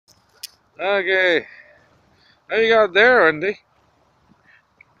Okay. What you got there, Wendy?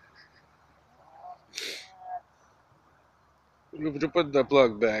 To put the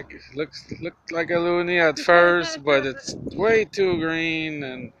plug back. Looked like a loony at first, but it's way too green,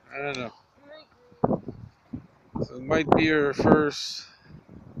 and I don't know. So it might be her first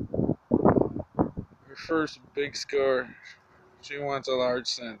big score. She wants a large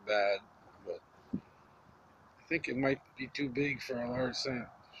cent bad, but I think it might be too big for a large cent.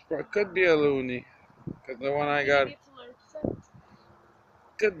 It could be a loony, cause the one I got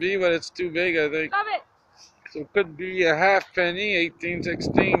could be, but it's too big, I think. Love it. So it could be a half penny,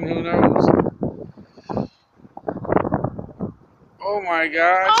 1816, who knows? Oh my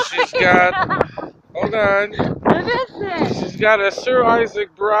God, she's got. Hold on. What is it? She's got a Sir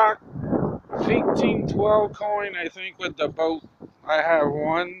Isaac Brock 1812 coin, I think, with the boat. I have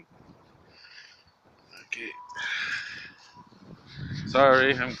one. Okay.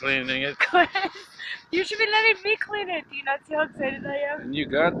 Sorry, I'm cleaning it. You should be letting me clean it. Do you not see how excited I am? And you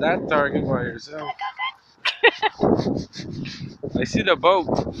got that target by yourself. I see the boat.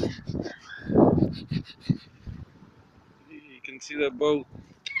 You can see the boat.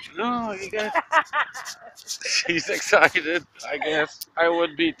 No, you got. She's excited, I guess. I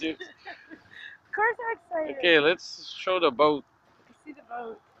would be too. Of course I'm excited. Okay, let's show the boat. I see the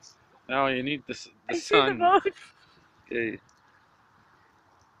boat. Now you need the I see sun. the boat. Okay.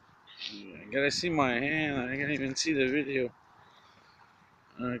 I gotta see my hand. I can't even see the video.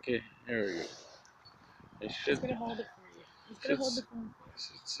 Okay, here we go. I He's should gonna hold it for you. He's gonna hold the phone.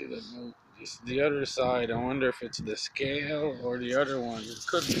 should see the boat. Just the other side. I wonder if it's the scale or the other one. It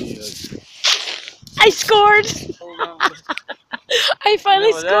could be. I scored! Hold on. I finally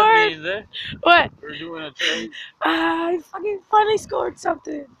You know what that scored! means, eh? What? We're doing a trade. I fucking finally scored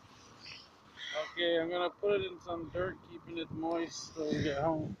something. Okay, I'm gonna put it in some dirt, keeping it moist till we get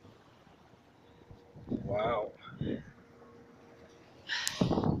home. Wow. Look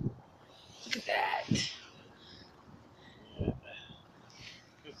at that.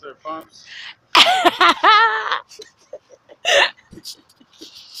 Kiss their pumps.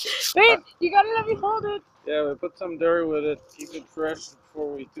 Wait, you gotta let me hold it. Yeah, we put some dirt with it. Keep it fresh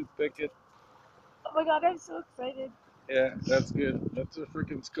before we toothpick it. Oh my god, I'm so excited. Yeah, that's good. That's a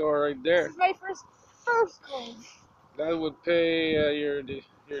freaking score right This there. is my first goal. That would pay your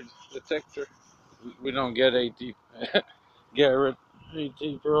detector. We don't get AT Garrett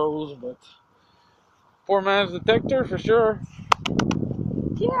AT Pros, but poor man's detector for sure.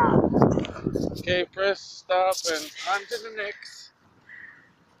 Yeah. Okay, press stop and on to the next.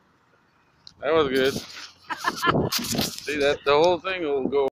 That was good. See that the whole thing will go.